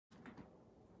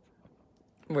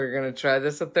We're going to try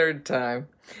this a third time.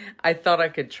 I thought I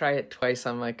could try it twice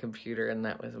on my computer, and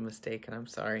that was a mistake, and I'm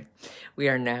sorry. We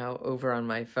are now over on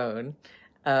my phone.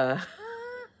 I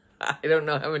don't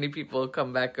know how many people will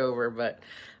come back over, but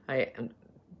I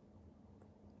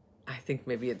think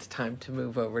maybe it's time to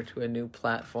move over to a new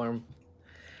platform.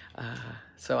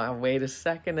 So I'll wait a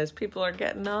second as people are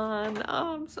getting on.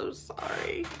 Oh, I'm so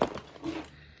sorry.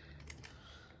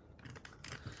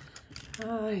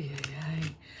 Ay, ay,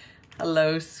 ay.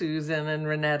 Hello, Susan and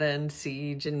Renetta and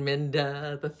Siege and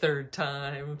Minda, the third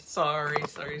time. Sorry.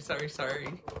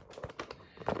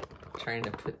 Trying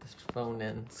to put this phone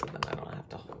in so that I don't have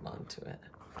to hold on to it.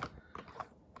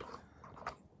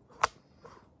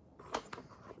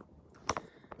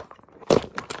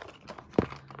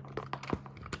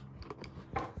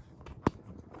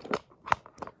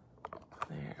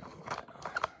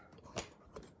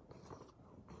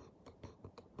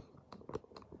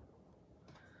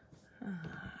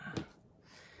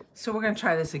 So we're going to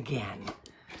try this again.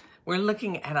 We're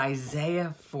looking at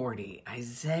Isaiah 40.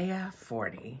 Isaiah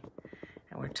 40.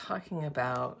 And we're talking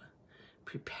about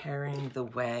preparing the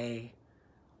way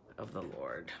of the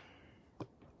Lord.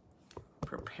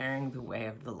 Preparing the way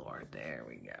of the Lord. There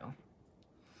we go.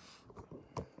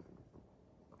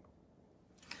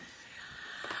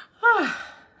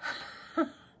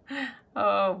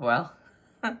 Oh, well.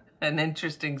 An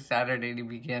interesting Saturday to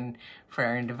begin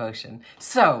prayer and devotion.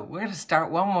 So we're going to start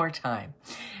one more time.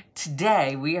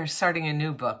 Today we are starting a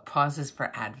new book, Pauses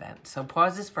for Advent. So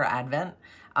Pauses for Advent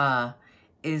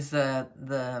is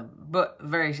the book.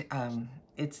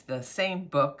 It's the same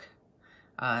book,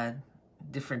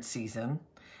 different season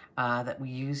that we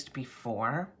used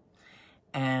before,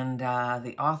 and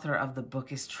the author of the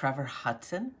book is Trevor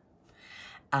Hudson.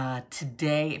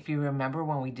 Today, if you remember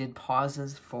when we did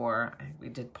pauses for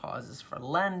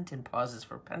Lent and pauses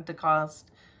for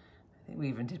Pentecost. I think we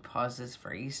even did pauses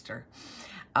for Easter.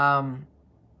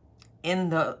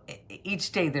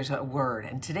 Each day there's a word,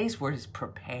 and today's word is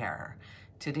prepare.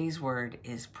 Today's word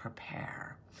is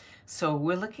prepare. So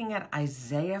we're looking at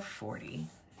Isaiah 40,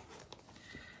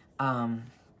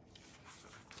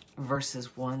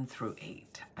 verses 1 through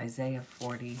 8. Isaiah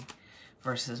 40,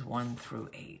 verses 1 through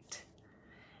 8.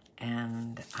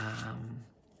 And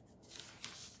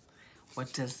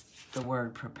what does the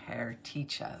word prepare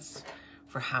teach us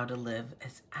for how to live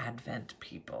as Advent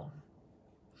people?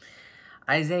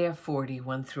 Isaiah 40,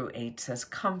 1 through 8 says,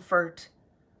 "Comfort,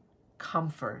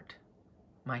 comfort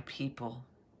my people,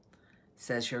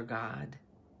 says your God.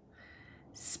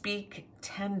 Speak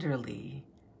tenderly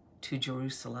to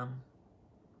Jerusalem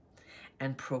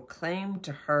and proclaim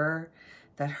to her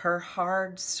that her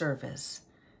hard service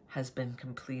has been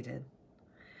completed,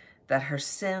 that her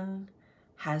sin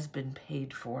has been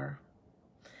paid for,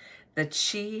 that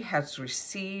she has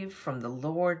received from the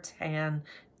Lord's hand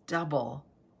double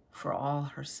for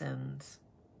all her sins.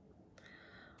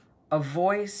 A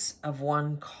voice of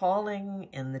one calling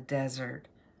in the desert,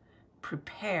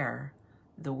 prepare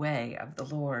the way of the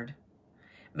Lord.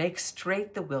 Make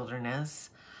straight the wilderness,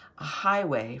 a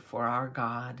highway for our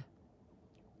God.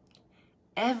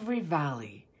 Every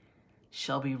valley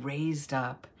shall be raised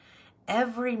up,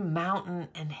 every mountain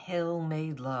and hill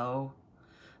made low.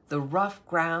 The rough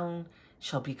ground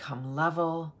shall become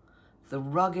level, the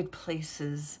rugged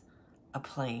places a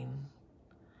plain.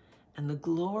 And the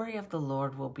glory of the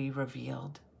Lord will be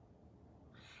revealed,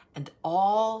 and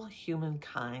all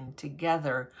humankind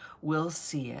together will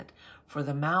see it, for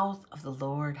the mouth of the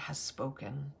Lord has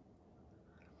spoken.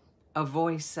 A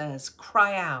voice says,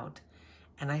 cry out.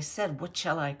 And I said, what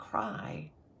shall I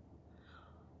cry?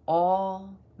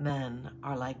 All men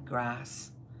are like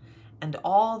grass, and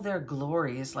all their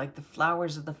glory is like the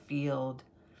flowers of the field.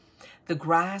 The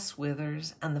grass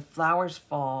withers and the flowers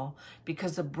fall,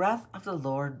 because the breath of the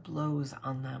Lord blows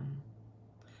on them.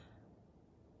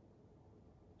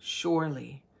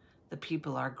 Surely the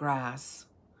people are grass.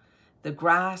 The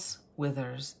grass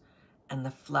withers and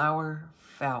the flowers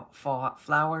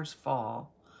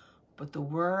fall, but the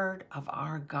word of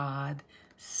our God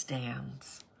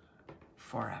stands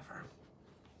forever.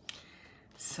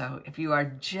 So if you are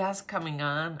just coming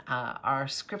on, our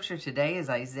scripture today is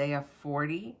Isaiah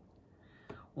 40,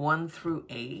 1 through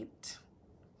 8.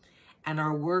 And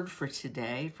our word for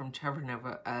today from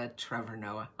Trevor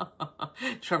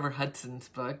Hudson's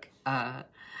book,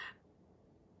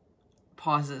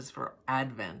 Pauses for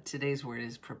Advent. Today's word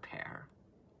is prepare.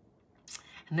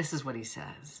 And this is what he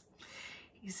says.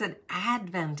 He said,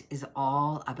 Advent is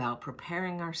all about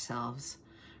preparing ourselves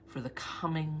for the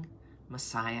coming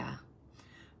Messiah,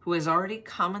 who has already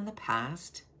come in the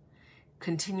past,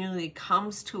 continually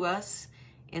comes to us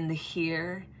in the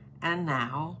here and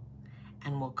now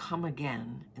and will come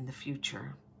again in the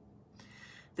future.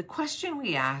 The question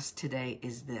we ask today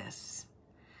is this: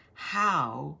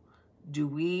 how do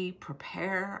we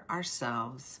prepare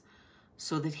ourselves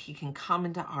so that he can come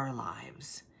into our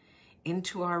lives,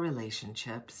 into our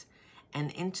relationships,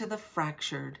 and into the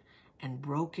fractured and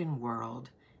broken world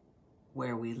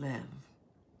where we live?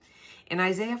 In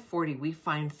Isaiah 40, we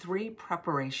find 3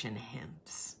 preparation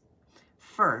hints.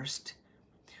 First,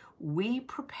 we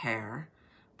prepare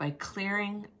by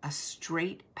clearing a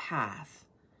straight path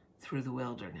through the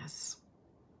wilderness.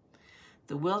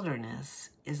 The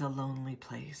wilderness is a lonely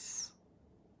place.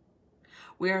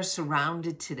 We are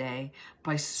surrounded today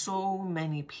by so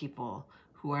many people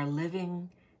who are living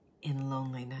in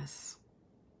loneliness.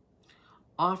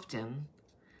 Often,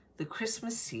 the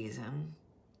Christmas season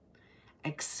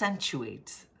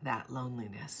accentuates that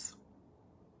loneliness.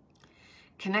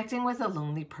 Connecting with a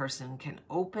lonely person can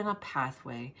open a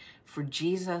pathway for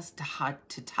Jesus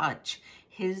to touch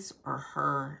his or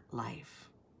her life.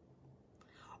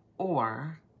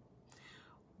 Or,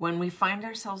 when we find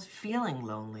ourselves feeling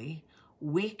lonely,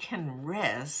 we can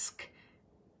risk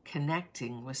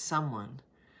connecting with someone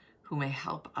who may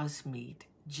help us meet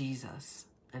Jesus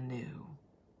anew.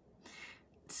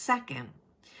 Second,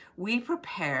 we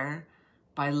prepare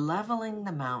by leveling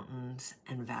the mountains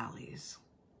and valleys.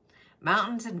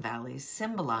 Mountains and valleys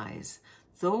symbolize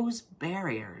those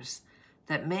barriers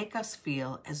that make us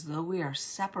feel as though we are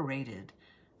separated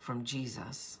from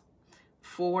Jesus.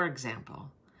 For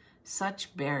example,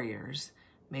 such barriers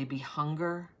may be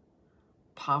hunger,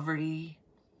 poverty,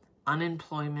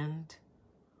 unemployment,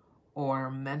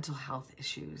 or mental health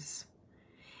issues.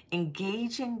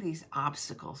 Engaging these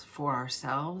obstacles for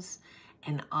ourselves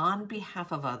and on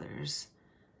behalf of others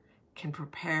can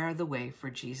prepare the way for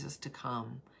Jesus to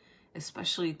come,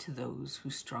 especially to those who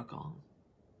struggle.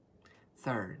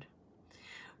 Third,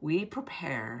 we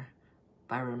prepare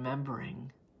by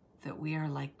remembering that we are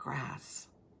like grass.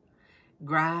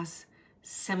 Grass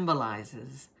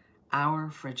symbolizes our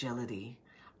fragility,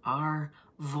 our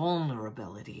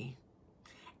vulnerability,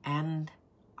 and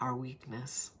our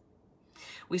weakness.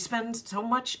 We spend so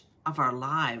much of our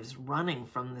lives running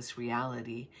from this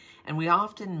reality, and we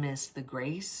often miss the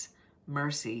grace,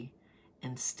 mercy,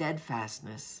 and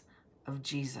steadfastness of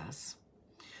Jesus,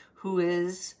 who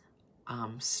is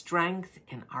strength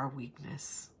in our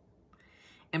weakness.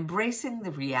 Embracing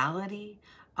the reality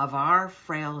of our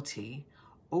frailty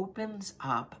opens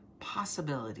up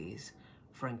possibilities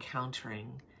for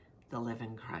encountering the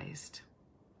living Christ.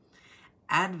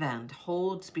 Advent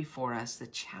holds before us the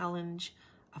challenge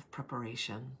of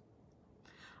preparation.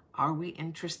 Are we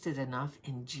interested enough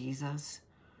in Jesus,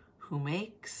 who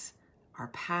makes our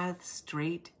path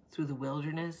straight through the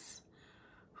wilderness,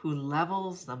 who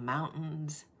levels the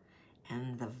mountains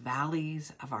and the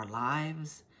valleys of our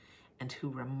lives, and who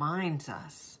reminds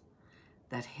us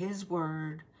that his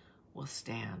word will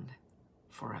stand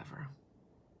forever?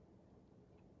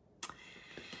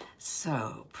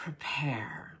 So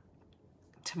prepare.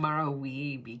 Tomorrow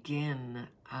we begin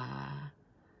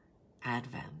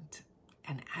Advent.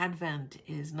 And Advent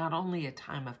is not only a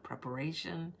time of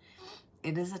preparation,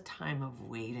 it is a time of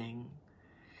waiting.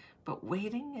 But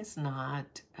waiting is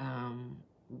not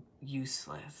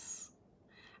useless.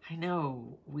 I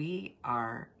know we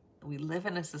live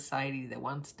in a society that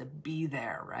wants to be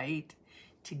there, right?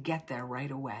 To get there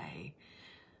right away.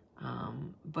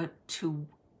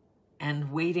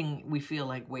 And waiting, we feel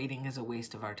like waiting is a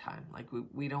waste of our time. Like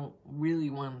we don't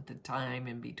really want the time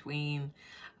in between.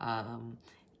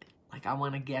 Like I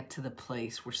want to get to the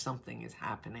place where something is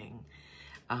happening.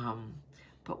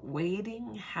 But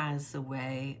waiting has a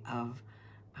way of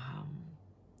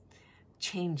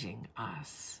changing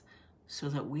us so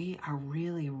that we are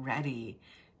really ready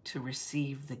to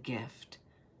receive the gift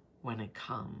when it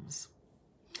comes.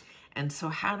 And so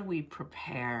how do we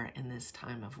prepare in this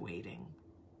time of waiting?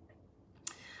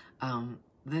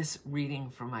 This reading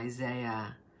from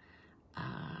Isaiah,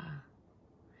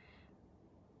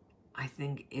 I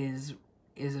think is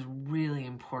a really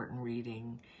important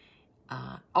reading.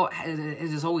 It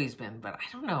has always been, but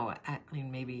I don't know. I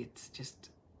mean, maybe it's just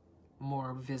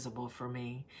more visible for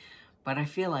me. But I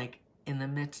feel like in the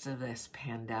midst of this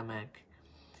pandemic,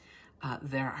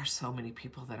 there are so many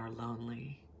people that are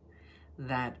lonely,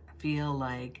 that feel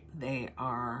like they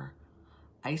are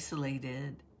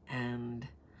isolated and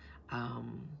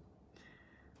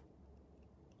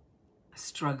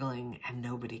struggling, and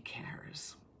nobody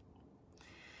cares.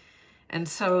 And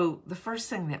so the first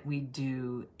thing that we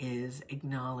do is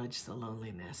acknowledge the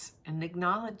loneliness, and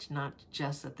acknowledge not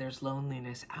just that there's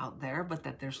loneliness out there, but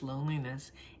that there's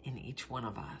loneliness in each one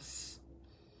of us.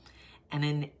 And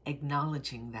in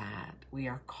acknowledging that, we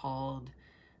are called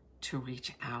to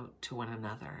reach out to one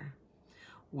another.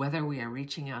 Whether we are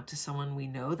reaching out to someone we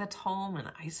know that's home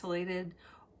and isolated,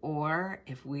 or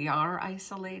if we are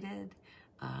isolated,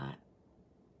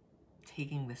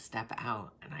 taking the step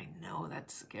out. And I know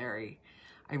that's scary.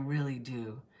 I really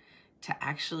do. To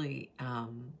actually,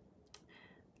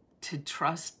 to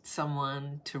trust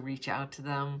someone, to reach out to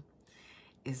them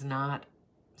is not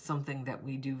something that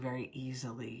we do very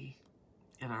easily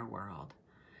in our world.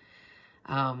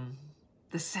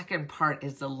 The second part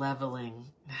is the leveling.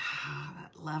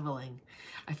 That leveling.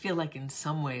 I feel like in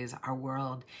some ways our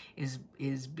world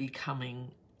is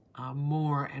becoming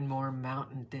more and more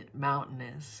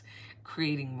mountainous,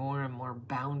 creating more and more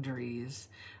boundaries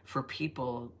for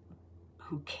people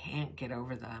who can't get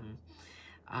over them.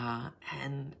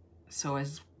 And so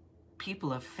as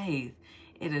people of faith,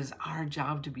 it is our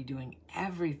job to be doing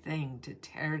everything to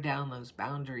tear down those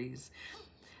boundaries,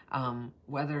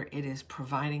 whether it is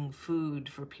providing food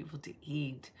for people to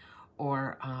eat,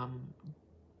 or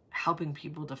helping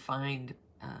people to find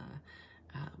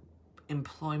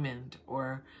employment,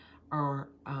 or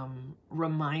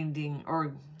reminding,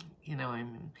 or, you know,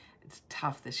 it's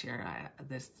tough this year,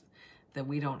 that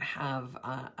we don't have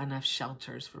enough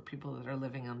shelters for people that are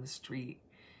living on the street.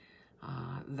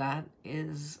 That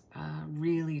is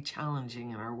really challenging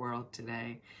in our world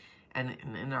today, and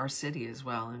in our city as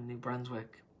well, in New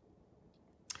Brunswick.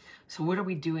 So what are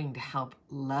we doing to help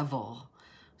level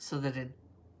so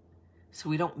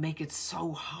we don't make it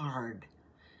so hard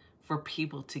for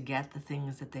people to get the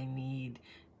things that they need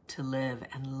to live,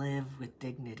 and live with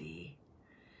dignity?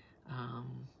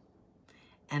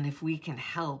 And if we can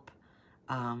help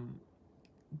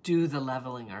do the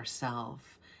leveling ourselves,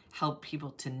 help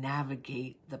people to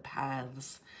navigate the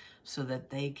paths so that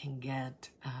they can get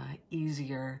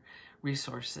easier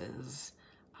resources,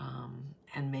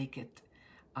 and make it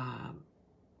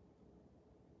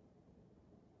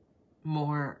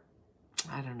more,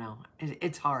 I don't know,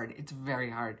 it's hard. It's very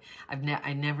hard.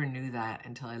 I never knew that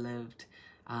until I lived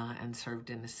and served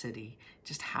in a city,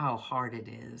 just how hard it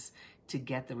is to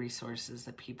get the resources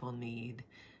that people need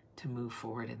to move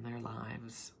forward in their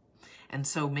lives. And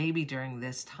so maybe during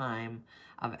this time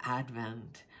of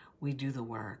Advent, we do the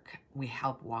work. We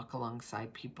help walk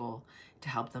alongside people to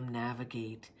help them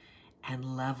navigate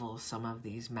and level some of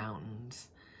these mountains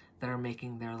that are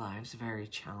making their lives very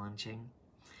challenging.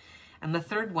 And the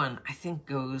third one, I think,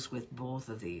 goes with both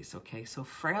of these, okay? So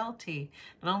frailty,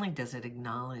 not only does it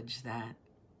acknowledge that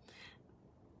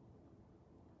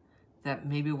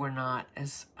maybe we're not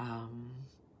as, I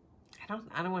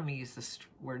don't want to use this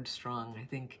word strong. I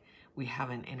think we have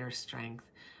an inner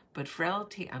strength, but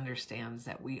frailty understands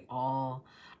that we all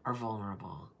are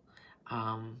vulnerable.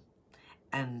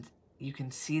 And you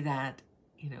can see that,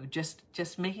 you know,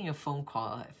 just making a phone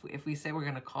call. If we say we're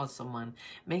going to call someone,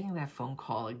 making that phone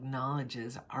call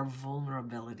acknowledges our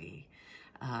vulnerability.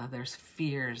 There's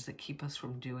fears that keep us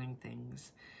from doing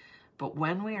things. But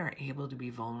when we are able to be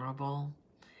vulnerable,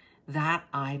 that,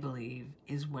 I believe,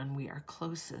 is when we are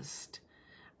closest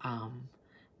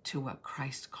to what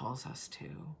Christ calls us to.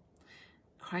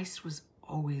 Christ was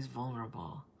always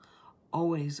vulnerable,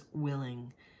 always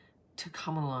willing to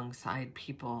come alongside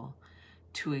people,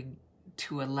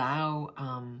 to allow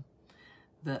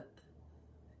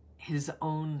his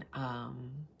own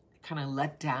kind of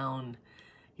let down,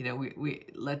 you know, we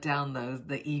let down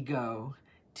the ego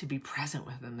to be present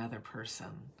with another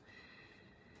person.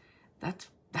 That's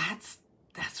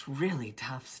really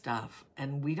tough stuff,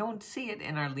 and we don't see it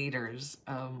in our leaders.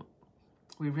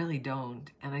 We really don't,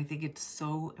 and I think it's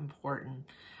so important.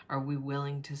 Are we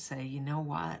willing to say, you know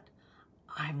what,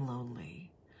 I'm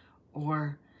lonely,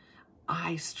 or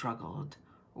I struggled,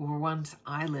 or once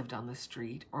I lived on the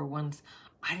street, or once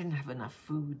I didn't have enough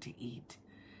food to eat.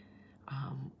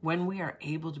 When we are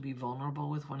able to be vulnerable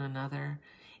with one another,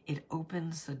 it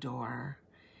opens the door,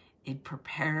 it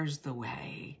prepares the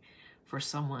way for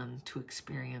someone to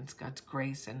experience God's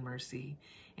grace and mercy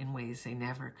in ways they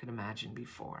never could imagine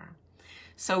before.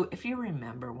 So if you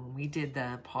remember when we did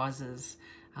the pauses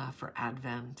for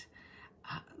Advent,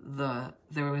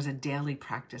 there was a daily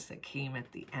practice that came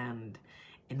at the end,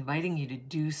 inviting you to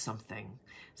do something.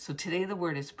 So today the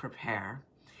word is prepare,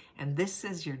 and this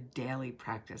is your daily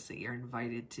practice that you're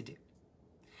invited to do.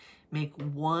 Make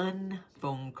one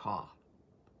phone call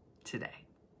today.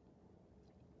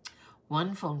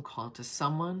 One phone call to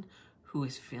someone who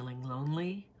is feeling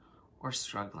lonely or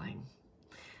struggling.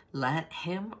 Let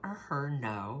him or her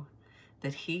know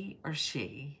that he or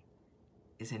she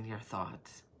is in your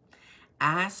thoughts.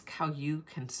 Ask how you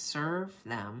can serve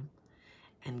them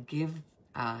and give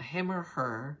him or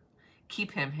her,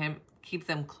 keep keep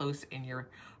them close in your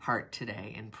heart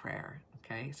today in prayer.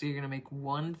 Okay, so you're going to make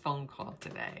one phone call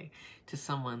today to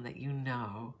someone that you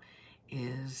know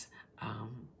is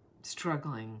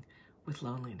struggling with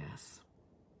loneliness.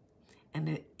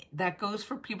 And that goes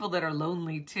for people that are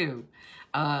lonely too.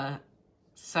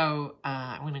 So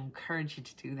I want to encourage you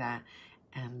to do that,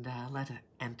 and let us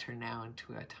enter now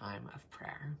into a time of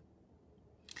prayer.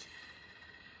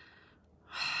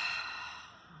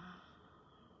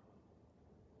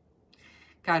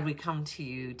 God, we come to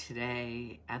you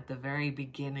today at the very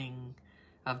beginning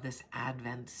of this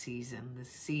Advent season, the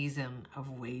season of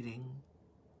waiting.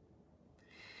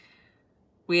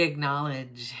 We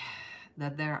acknowledge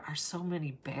that there are so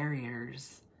many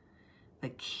barriers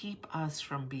that keep us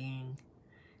from being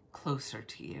closer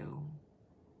to you.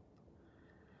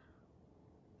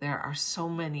 There are so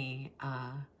many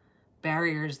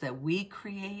barriers that we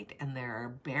create, and there are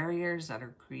barriers that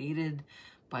are created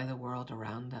by the world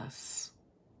around us.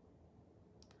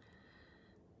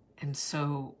 And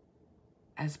so,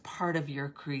 as part of your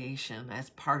creation,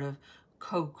 as part of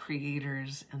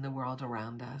co-creators in the world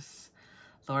around us,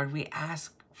 Lord, we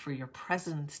ask for your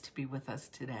presence to be with us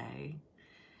today.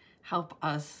 Help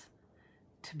us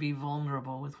to be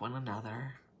vulnerable with one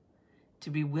another, to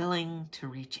be willing to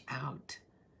reach out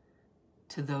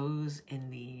to those in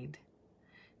need,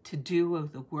 to do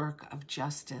the work of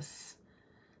justice,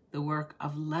 the work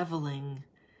of leveling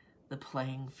the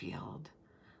playing field,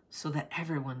 so that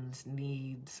everyone's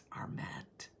needs are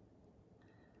met.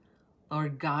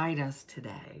 Lord, guide us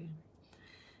today,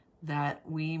 that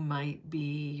we might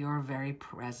be your very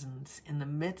presence in the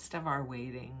midst of our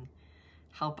waiting.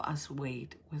 Help us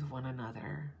wait with one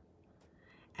another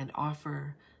and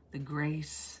offer the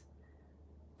grace,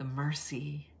 the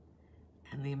mercy,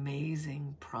 and the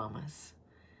amazing promise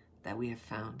that we have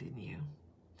found in you.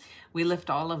 We lift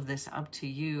all of this up to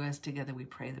you as together we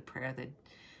pray the prayer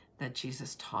that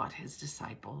Jesus taught his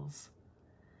disciples.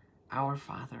 Our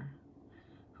Father,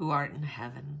 who art in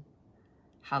heaven,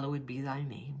 hallowed be thy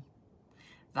name.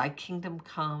 Thy kingdom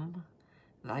come,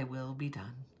 thy will be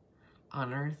done,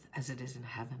 on earth as it is in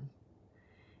heaven.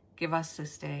 Give us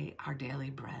this day our daily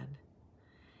bread,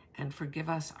 and forgive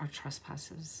us our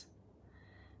trespasses,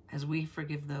 as we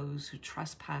forgive those who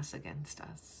trespass against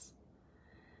us.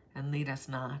 And lead us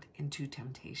not into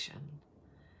temptation,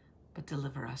 but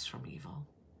deliver us from evil.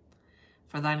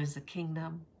 For thine is the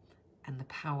kingdom, and the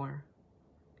power,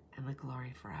 and the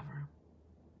glory forever.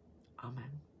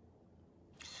 Amen.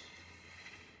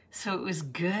 So it was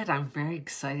good. I'm very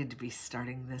excited to be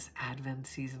starting this Advent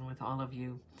season with all of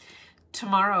you.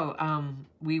 Tomorrow,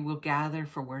 we will gather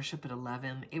for worship at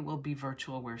 11. It will be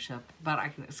virtual worship, but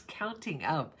I was counting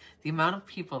up the amount of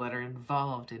people that are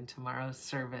involved in tomorrow's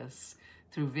service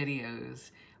through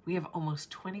videos. We have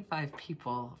almost 25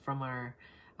 people from our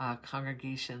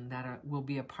congregation that will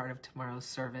be a part of tomorrow's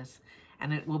service.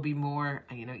 And it will be more,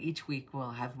 each week we'll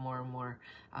have more and more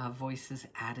voices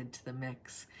added to the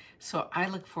mix. So I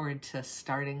look forward to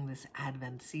starting this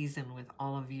Advent season with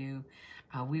all of you.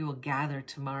 We will gather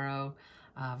tomorrow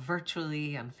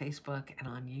virtually on Facebook and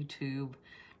on YouTube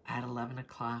at 11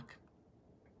 o'clock.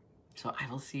 So I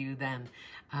will see you then.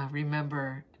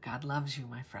 Remember, God loves you,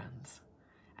 my friends,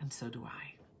 and so do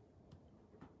I.